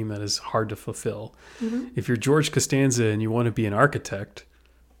a dream that is hard to fulfill. Mm-hmm. If you're George Costanza and you want to be an architect,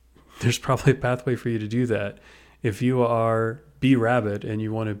 there's probably a pathway for you to do that. If you are B Rabbit and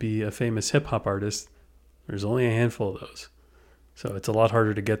you want to be a famous hip hop artist, there's only a handful of those. So it's a lot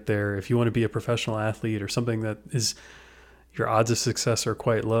harder to get there. If you want to be a professional athlete or something that is, your odds of success are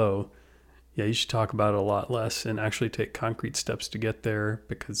quite low, yeah, you should talk about it a lot less and actually take concrete steps to get there,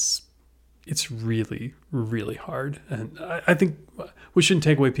 because it's really, really hard. And I think we shouldn't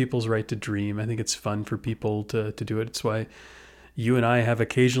take away people's right to dream. I think it's fun for people to do it. It's why you and I have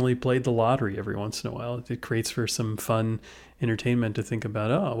occasionally played the lottery every once in a while. It creates for some fun entertainment to think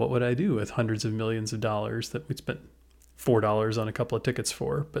about, oh, what would I do with hundreds of millions of dollars that we spent $4 on a couple of tickets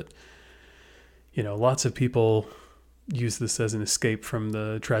for? But, you know, lots of people use this as an escape from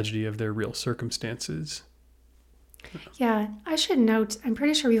the tragedy of their real circumstances. Yeah, I should note, I'm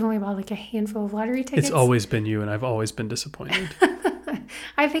pretty sure we've only bought like a handful of lottery tickets. It's always been you, and I've always been disappointed.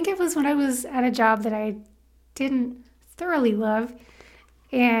 I think it was when I was at a job that I didn't thoroughly love,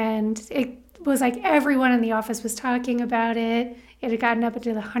 and it was like everyone in the office was talking about it. It had gotten up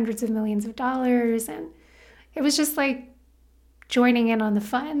into the hundreds of millions of dollars, and it was just like joining in on the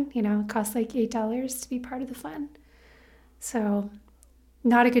fun. You know, it cost like $8 to be part of the fun. So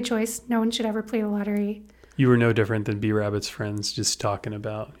not a good choice. No one should ever play the lottery. You were no different than B Rabbit's friends, just talking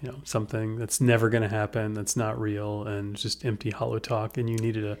about, you know, something that's never going to happen, that's not real, and just empty, hollow talk. And you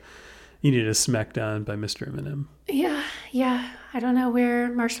needed a smackdown by Mr. Eminem. Yeah. I don't know where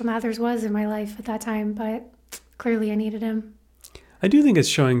Marshall Mathers was in my life at that time, but clearly I needed him. I do think it's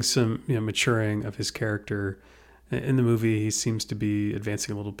showing some, you know, maturing of his character. In the movie, he seems to be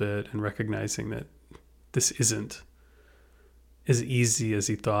advancing a little bit and recognizing that this isn't as easy as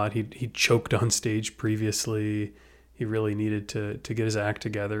he thought. He choked on stage previously. He really needed to get his act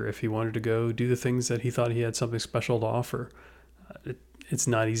together if he wanted to go do the things that he thought he had something special to offer. It's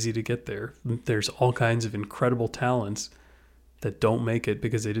not easy to get there. There's all kinds of incredible talents that don't make it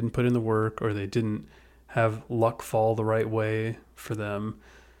because they didn't put in the work, or they didn't have luck fall the right way for them.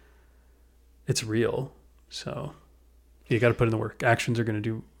 It's real. So you got to put in the work. Actions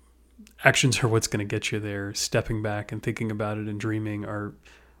are what's going to get you there. Stepping back and thinking about it and dreaming are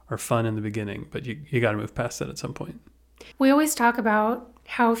fun in the beginning, but you got to move past that at some point. We always talk about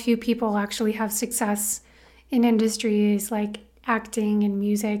how few people actually have success in industries like acting and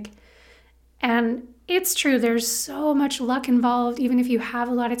music. And it's true, there's so much luck involved, even if you have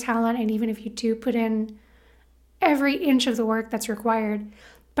a lot of talent and even if you do put in every inch of the work that's required.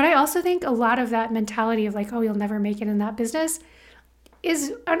 But I also think a lot of that mentality of like, oh, you'll never make it in that business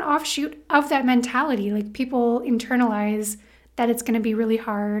is an offshoot of that mentality. Like, people internalize that it's going to be really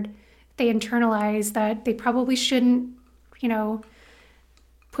hard. They internalize that they probably shouldn't, you know,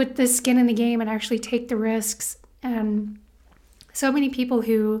 put the skin in the game and actually take the risks. And so many people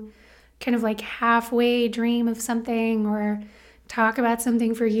who kind of like halfway dream of something or talk about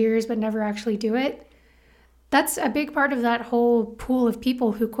something for years but never actually do it. That's a big part of that whole pool of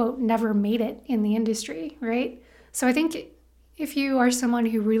people who, quote, never made it in the industry, right? So I think if you are someone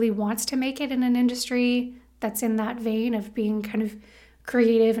who really wants to make it in an industry that's in that vein of being kind of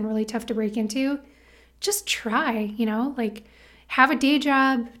creative and really tough to break into, just try, you know, like have a day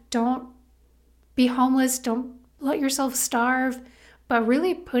job, don't be homeless, don't let yourself starve, but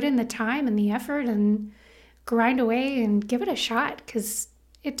really put in the time and the effort and grind away and give it a shot, because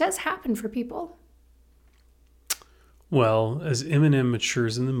it does happen for people. Well, as Eminem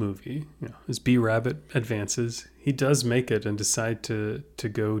matures in the movie, you know, as B Rabbit advances, he does make it and decide to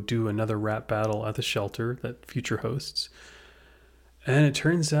go do another rap battle at the shelter that Future hosts. And it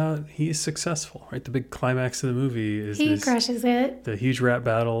turns out he is successful, right? The big climax of the movie is he crushes it. The huge rap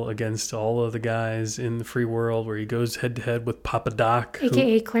battle against all of the guys in the free world, where he goes head to head with Papa Doc.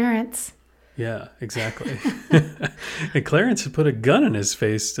 AKA Clarence. Yeah, exactly. And Clarence had put a gun in his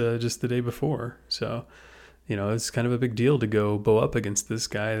face just the day before. So, you know, it's kind of a big deal to go bow up against this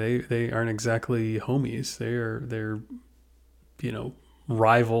guy. They aren't exactly homies. They're you know,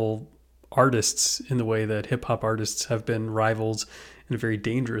 rival artists in the way that hip hop artists have been rivals in a very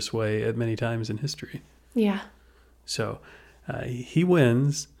dangerous way at many times in history. Yeah. So he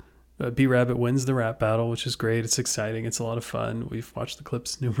wins. B Rabbit wins the rap battle, which is great. It's exciting. It's a lot of fun. We've watched the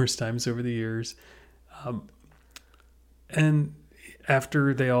clips numerous times over the years. And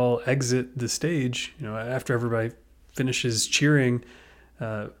after they all exit the stage, you know, after everybody finishes cheering,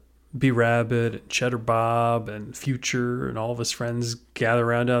 B Rabbit and Cheddar Bob and Future and all of his friends gather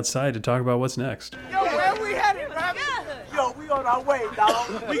around outside to talk about what's next. Yo, where we headed, Rabbit? Yo, we on on our way, dog.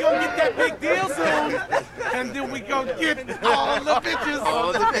 We gonna get that big deal soon, and then we gonna get all the bitches.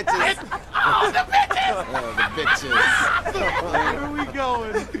 All the bitches. All the bitches. Oh, the bitches. Where we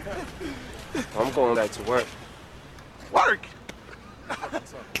going? I'm going back to work. Work?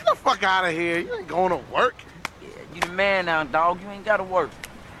 Get the fuck out of here. You ain't going to work. Yeah, you the man now, dog. You ain't gotta work.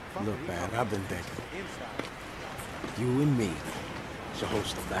 Look, man, I've been thinking. You and me should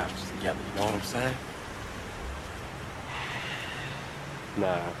host the battles together, you know what I'm saying?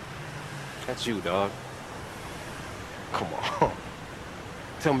 Nah, that's you, dog. Come on.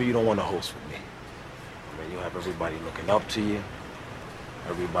 Tell me you don't want to host with me. I mean, you'll have everybody looking up to you.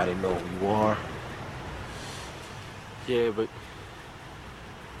 Everybody know who you are. Yeah, but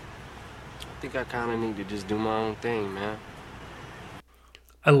I think I kind of need to just do my own thing, man.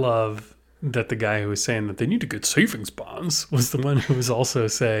 I love that the guy who was saying that they need to get savings bonds was the one who was also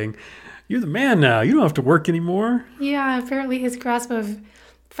saying, you're the man now. You don't have to work anymore. Yeah, apparently his grasp of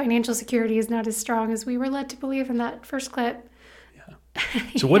financial security is not as strong as we were led to believe in that first clip. Yeah.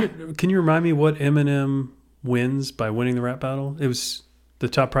 So what? Can you remind me what Eminem wins by winning the rap battle? It was the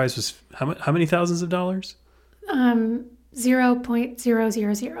top prize was how many thousands of dollars?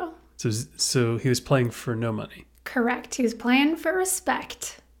 0.000. So he was playing for no money. Correct. He was playing for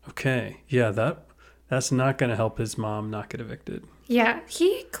respect. Okay. Yeah, that's not going to help his mom not get evicted. Yeah,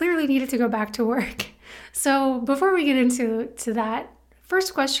 he clearly needed to go back to work. So before we get into that,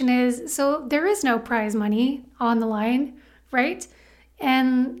 first question is, so there is no prize money on the line, right?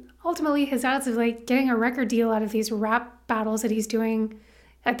 And ultimately his odds of like getting a record deal out of these rap battles that he's doing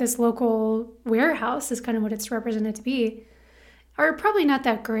at this local warehouse is kind of what it's represented to be, are probably not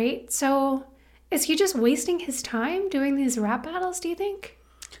that great. So is he just wasting his time doing these rap battles, do you think?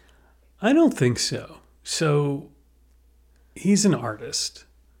 I don't think so. So he's an artist.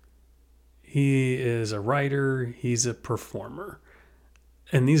 He is a writer. He's a performer.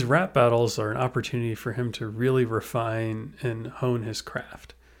 And these rap battles are an opportunity for him to really refine and hone his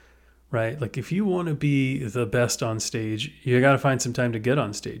craft, right? Like if you want to be the best on stage, you got to find some time to get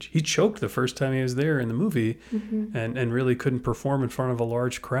on stage. He choked the first time he was there in the movie and really couldn't perform in front of a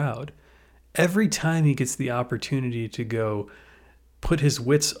large crowd. Every time he gets the opportunity to go put his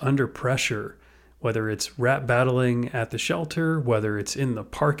wits under pressure, whether it's rap battling at the shelter, whether it's in the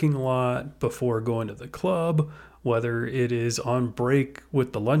parking lot before going to the club, whether it is on break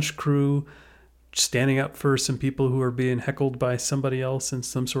with the lunch crew, standing up for some people who are being heckled by somebody else in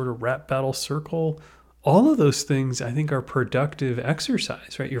some sort of rap battle circle. All of those things I think are productive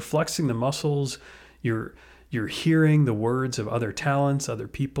exercise, right? You're flexing the muscles, you're hearing the words of other talents, other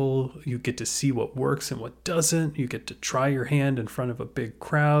people. You get to see what works and what doesn't. You get to try your hand in front of a big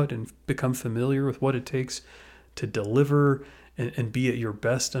crowd and become familiar with what it takes to deliver and be at your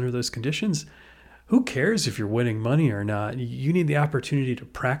best under those conditions. Who cares if you're winning money or not? You need the opportunity to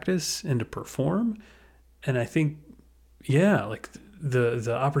practice and to perform. And I think, yeah, like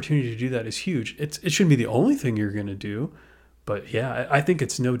the opportunity to do that is huge. It shouldn't be the only thing you're going to do. But yeah, I think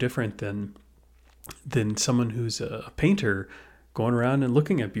it's no different than someone who's a painter going around and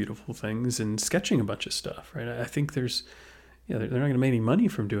looking at beautiful things and sketching a bunch of stuff, right? I think they're not going to make any money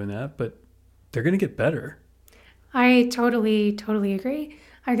from doing that, but they're going to get better. I totally agree.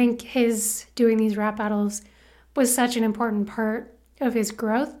 I think his doing these rap battles was such an important part of his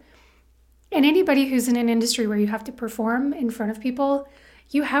growth. And anybody who's in an industry where you have to perform in front of people,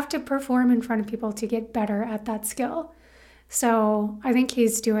 you have to perform in front of people to get better at that skill. So I think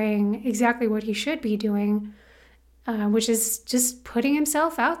he's doing exactly what he should be doing, which is just putting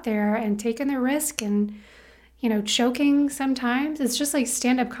himself out there and taking the risk and, choking sometimes. It's just like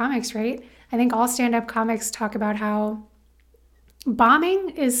stand-up comics, right? I think all stand-up comics talk about how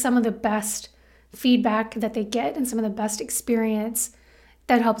bombing is some of the best feedback that they get and some of the best experience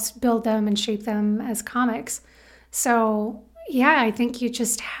that helps build them and shape them as comics. So yeah, I think you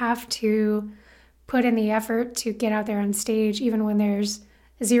just have to put in the effort to get out there on stage, even when there's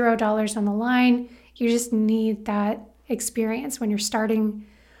 $0 on the line. You just need that experience when you're starting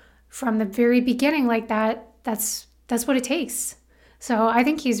from the very beginning like that. That's what it takes. So I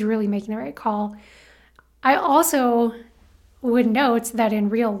think he's really making the right call. I also would note that in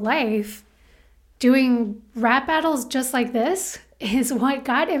real life, doing rap battles just like this is what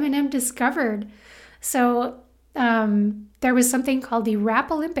got Eminem discovered. So there was something called the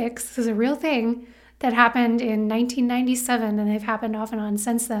Rap Olympics. This is a real thing that happened in 1997, and they've happened off and on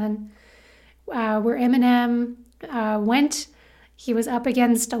since then, where Eminem went. He was up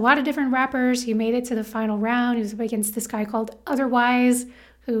against a lot of different rappers. He made it to the final round. He was up against this guy called Otherwise,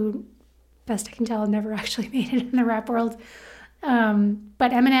 who, best I can tell, never actually made it in the rap world.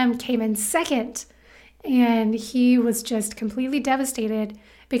 But Eminem came in second. And he was just completely devastated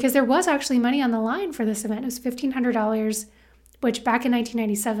because there was actually money on the line for this event. It was $1,500, which back in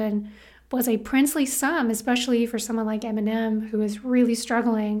 1997 was a princely sum, especially for someone like Eminem, who was really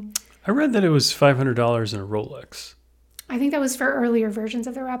struggling. I read that it was $500 in a Rolex. I think that was for earlier versions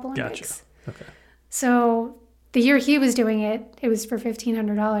of the Rap Olympics. Gotcha. Okay. So the year he was doing it, it was for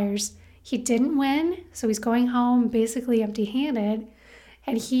 $1,500. He didn't win, so he's going home basically empty-handed,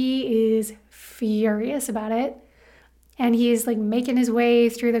 and he is furious about it. And he's like making his way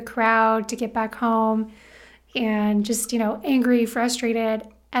through the crowd to get back home and just, angry, frustrated.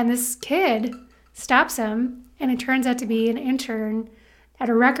 And this kid stops him, and it turns out to be an intern at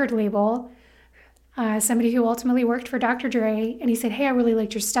a record label, somebody who ultimately worked for Dr. Dre. And he said, "Hey, I really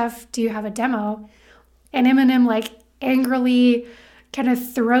liked your stuff. Do you have a demo?" And Eminem angrily kind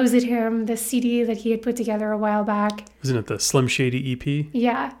of throws at him the CD that he had put together a while back. Isn't it the Slim Shady EP?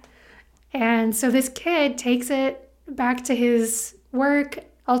 Yeah. And so this kid takes it back to his work.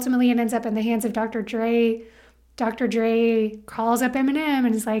 Ultimately, it ends up in the hands of Dr. Dre. Dr. Dre calls up Eminem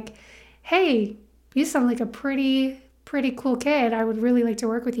and is like, "Hey, you sound like a pretty cool kid. I would really like to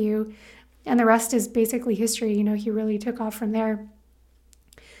work with you." And the rest is basically history. He really took off from there.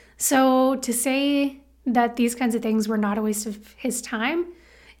 So to say that these kinds of things were not a waste of his time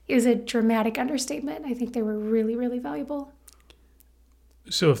is a dramatic understatement. I think they were really, really valuable.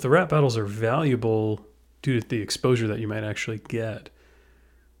 So if the rap battles are valuable due to the exposure that you might actually get,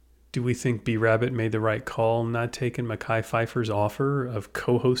 do we think B Rabbit made the right call not taking Mekhi Phifer's offer of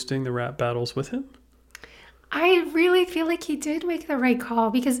co-hosting the rap battles with him? I really feel like he did make the right call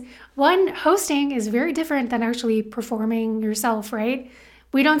because, one, hosting is very different than actually performing yourself, right?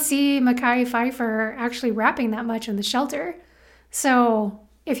 We don't see Mekhi Phifer actually rapping that much in The Shelter. So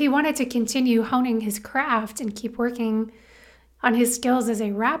if he wanted to continue honing his craft and keep working on his skills as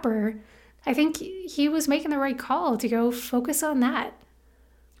a rapper, I think he was making the right call to go focus on that.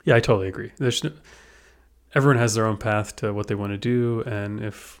 Yeah, I totally agree. Everyone has their own path to what they want to do, and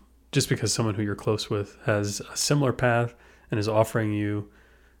if just because someone who you're close with has a similar path and is offering you,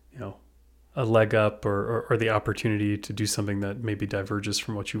 a leg up or the opportunity to do something that maybe diverges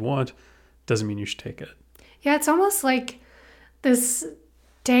from what you want, doesn't mean you should take it. Yeah, it's almost like this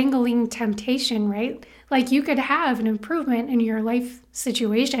dangling temptation, right? Like you could have an improvement in your life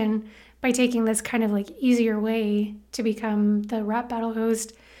situation by taking this kind of easier way to become the rap battle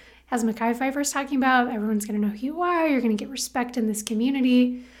host. As Mekhi Phifer's talking about, everyone's going to know who you are. You're going to get respect in this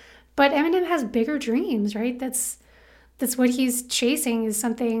community. But Eminem has bigger dreams, right? That's what he's chasing, is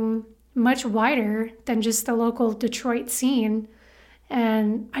something much wider than just the local Detroit scene.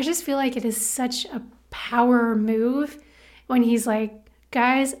 And I just feel like it is such a power move when he's like,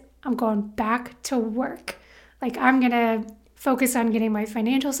 "Guys, I'm going back to work. I'm going to focus on getting my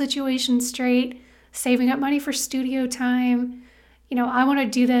financial situation straight, saving up money for studio time. I want to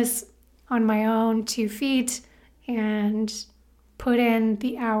do this on my own 2 feet and put in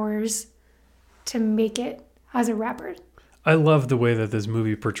the hours to make it as a rapper." I love the way that this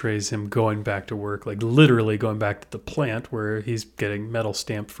movie portrays him going back to work, literally going back to the plant where he's getting metal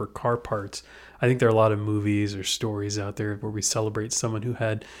stamped for car parts. I think there are a lot of movies or stories out there where we celebrate someone who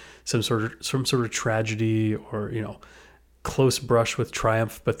had some sort of tragedy or, close brush with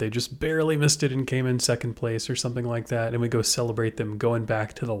triumph, but they just barely missed it and came in second place or something like that. And we go celebrate them going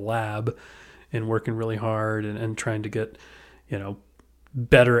back to the lab and working really hard and trying to get,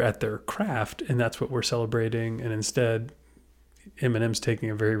 better at their craft. And that's what we're celebrating. And instead, Eminem's taking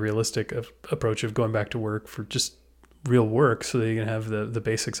a very realistic approach of going back to work for just real work so that he can have the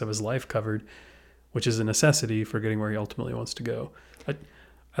basics of his life covered, which is a necessity for getting where he ultimately wants to go.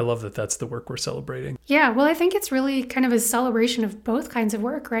 I love that that's the work we're celebrating. Yeah, well, I think it's really kind of a celebration of both kinds of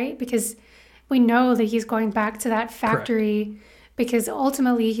work, right? Because we know that he's going back to that factory. Correct. Because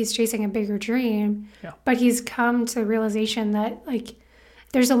ultimately he's chasing a bigger dream. Yeah. But he's come to the realization that,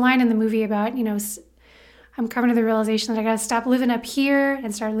 there's a line in the movie about, I'm coming to the realization that I got to stop living up here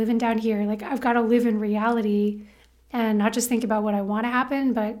and start living down here. I've got to live in reality and not just think about what I want to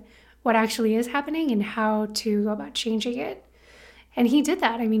happen, but what actually is happening and how to go about changing it. And he did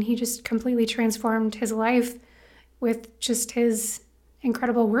that. I mean, he just completely transformed his life with just his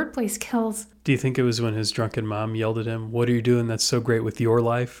incredible wordplay skills. Do you think it was when his drunken mom yelled at him, "What are you doing that's so great with your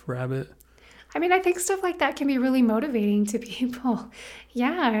life, Rabbit?" I mean, I think stuff like that can be really motivating to people.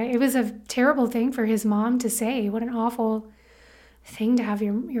 Yeah, it was a terrible thing for his mom to say. What an awful thing to have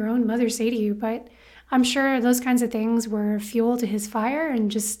your own mother say to you. But I'm sure those kinds of things were fuel to his fire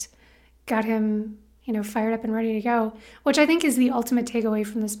and just got him, fired up and ready to go. Which I think is the ultimate takeaway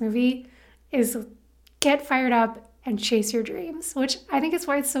from this movie, is get fired up and chase your dreams. Which I think is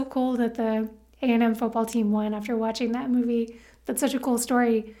why it's so cool that the A&M football team won after watching that movie. That's such a cool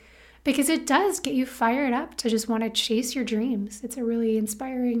story because it does get you fired up to just want to chase your dreams. It's a really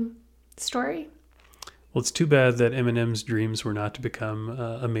inspiring story. Well, it's too bad that Eminem's dreams were not to become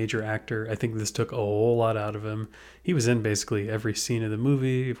a major actor. I think this took a whole lot out of him. He was in basically every scene of the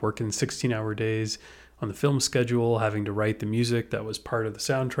movie, working 16-hour days on the film schedule, having to write the music that was part of the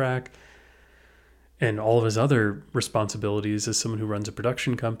soundtrack, and all of his other responsibilities as someone who runs a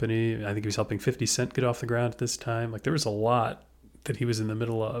production company. I think he was helping 50 Cent get off the ground at this time. Like, there was a lot that he was in the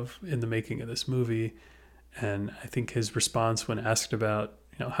middle of in the making of this movie. And I think his response when asked about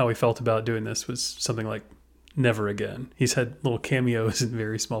how he felt about doing this was something like, never again. He's had little cameos in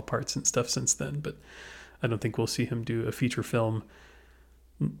very small parts and stuff since then, but I don't think we'll see him do a feature film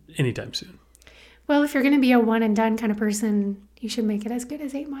anytime soon. Well, if you're going to be a one and done kind of person, you should make it as good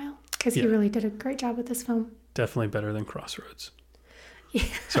as 8 Mile because he really did a great job with this film. Definitely better than Crossroads. Yeah.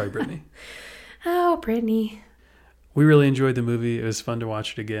 Sorry, Brittany. Oh, Brittany. We really enjoyed the movie. It was fun to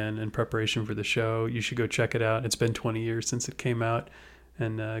watch it again in preparation for the show. You should go check it out. It's been 20 years since it came out.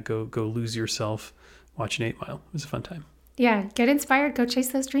 And go lose yourself watching 8 Mile. It was a fun time. Yeah, get inspired. Go chase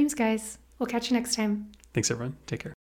those dreams, guys. We'll catch you next time. Thanks, everyone. Take care.